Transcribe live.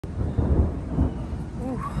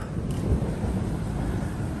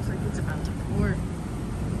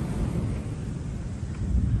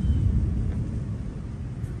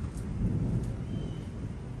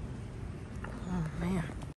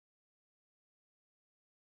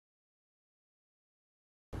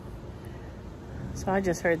So I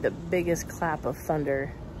just heard the biggest clap of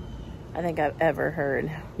thunder I think I've ever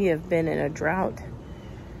heard. We have been in a drought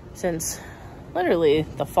since literally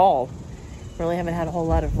the fall. Really haven't had a whole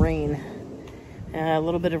lot of rain. A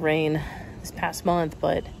little bit of rain this past month,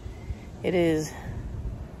 but it is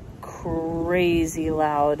crazy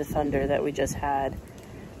loud thunder that we just had.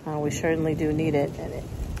 We certainly do need it. And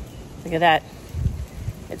look at that.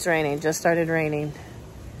 It's raining. Just started raining.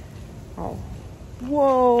 Oh,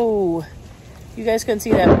 whoa. You guys couldn't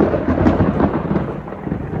see that.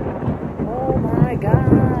 Oh my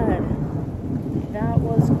God. That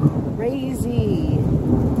was crazy.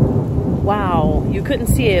 Wow. You couldn't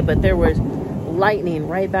see it, but there was lightning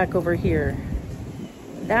right back over here.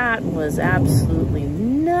 That was absolutely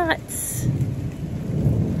nuts.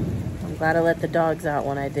 I'm glad I let the dogs out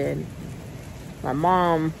when I did. My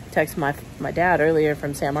mom texted my dad earlier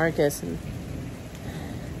from San Marcos, and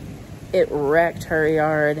it wrecked her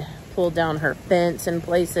yard, pulled down her fence in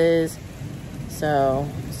places. So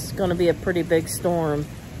it's gonna be a pretty big storm.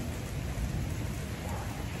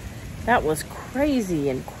 That was crazy,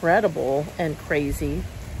 incredible, and crazy.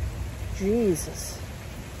 Jesus.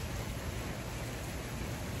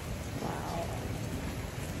 Wow.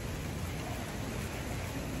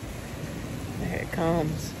 There it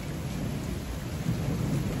comes.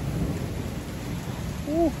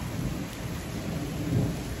 Ooh.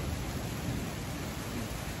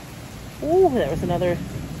 Ooh, there was another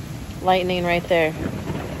lightning right there.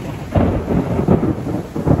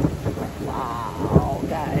 Wow,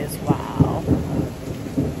 guys, wow.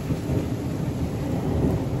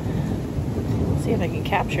 Let's see if I can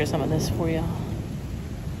capture some of this for you.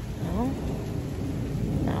 No?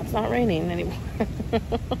 No, it's not raining anymore.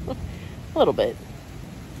 A little bit.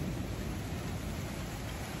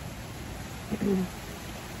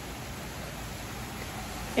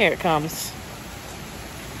 Here it comes.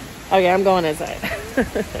 Okay, I'm going inside.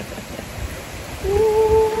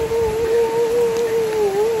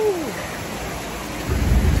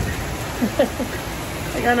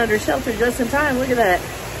 I got under shelter just in time. Look at that.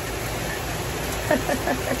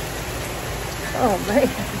 Oh, man.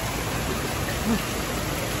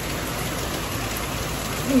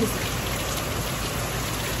 Jeez.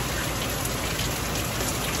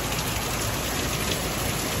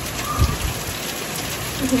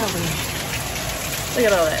 Look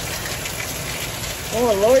at all that.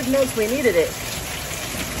 Oh, Lord knows we needed it.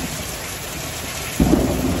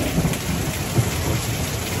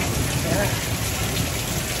 Yeah.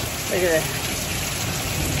 Look at that.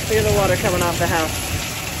 Look at the water coming off the house.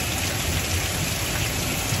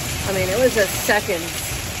 I mean, it was just seconds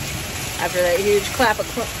after that huge clap of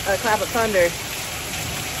thunder.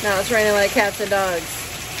 Now it's raining like cats and dogs.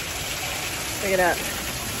 Look at that.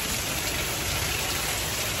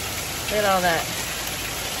 Look at all that.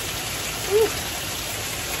 Whew.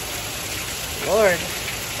 Lord.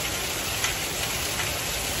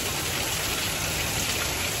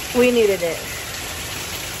 We needed it.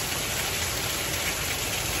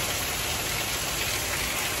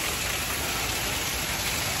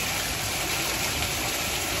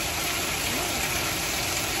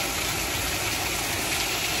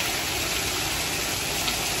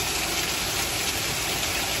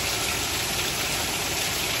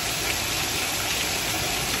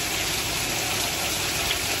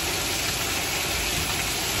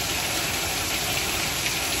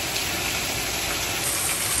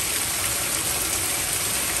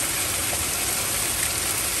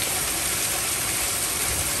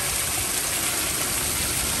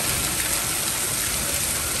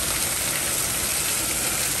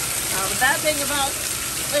 The bad thing about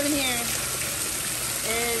living here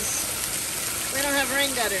is we don't have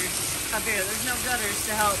rain gutters up here. There's no gutters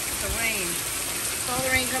to help the rain. So all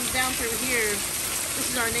the rain comes down through here.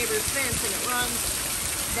 This is our neighbor's fence, and it runs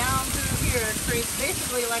down through here. It creates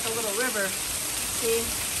basically like a little river. See?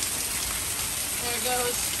 There it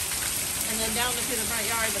goes. And then down into the front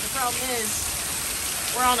yard. But the problem is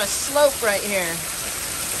we're on a slope right here.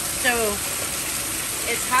 So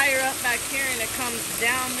it's higher up back here, and it comes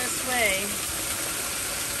down this way,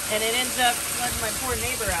 and it ends up letting my poor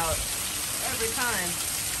neighbor out every time.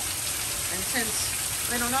 And since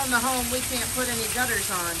we don't own the home, we can't put any gutters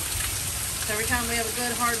on. So every time we have a good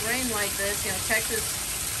hard rain like this, you know, Texas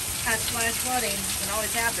has flash flooding. It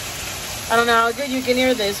always happens. I don't know how good you can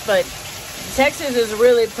hear this, but Texas is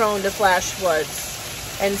really prone to flash floods.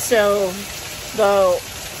 And so the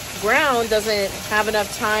ground doesn't have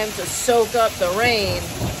enough time to soak up the rain.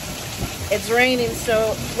 It's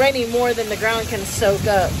raining more than the ground can soak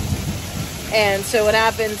up. And so what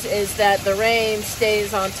happens is that the rain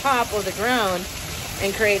stays on top of the ground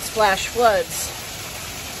and creates flash floods.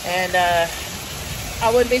 And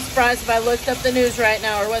I wouldn't be surprised if I looked up the news right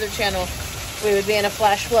now or Weather Channel. We would be in a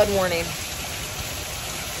flash flood warning.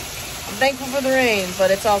 I'm thankful for the rain,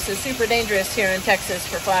 but it's also super dangerous here in Texas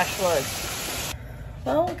for flash floods.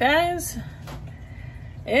 Well, guys,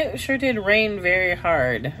 it sure did rain very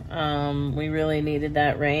hard. We really needed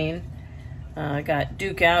that rain. I got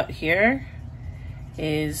Duke out here.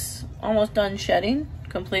 He's almost done shedding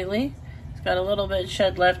completely. He's got a little bit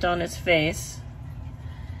shed left on his face.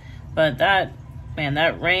 But that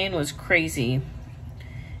rain was crazy.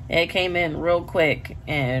 It came in real quick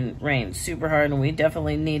and rained super hard, and we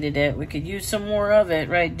definitely needed it. We could use some more of it,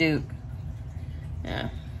 right, Duke? Yeah.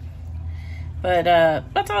 But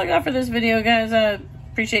that's all I got for this video, guys. I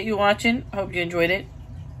appreciate you watching. Hope you enjoyed it.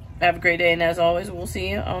 Have a great day, and as always, we'll see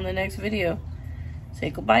you on the next video. Say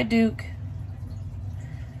goodbye, Duke.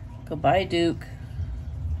 Goodbye, Duke.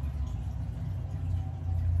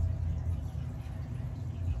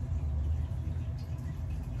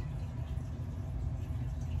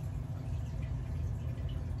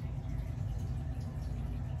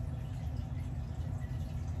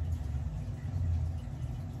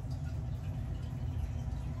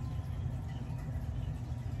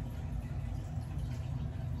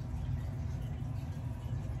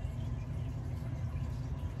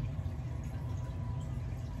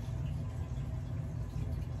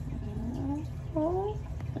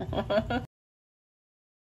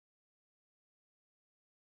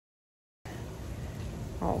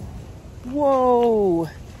 Oh, whoa,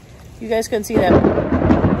 you guys couldn't see that.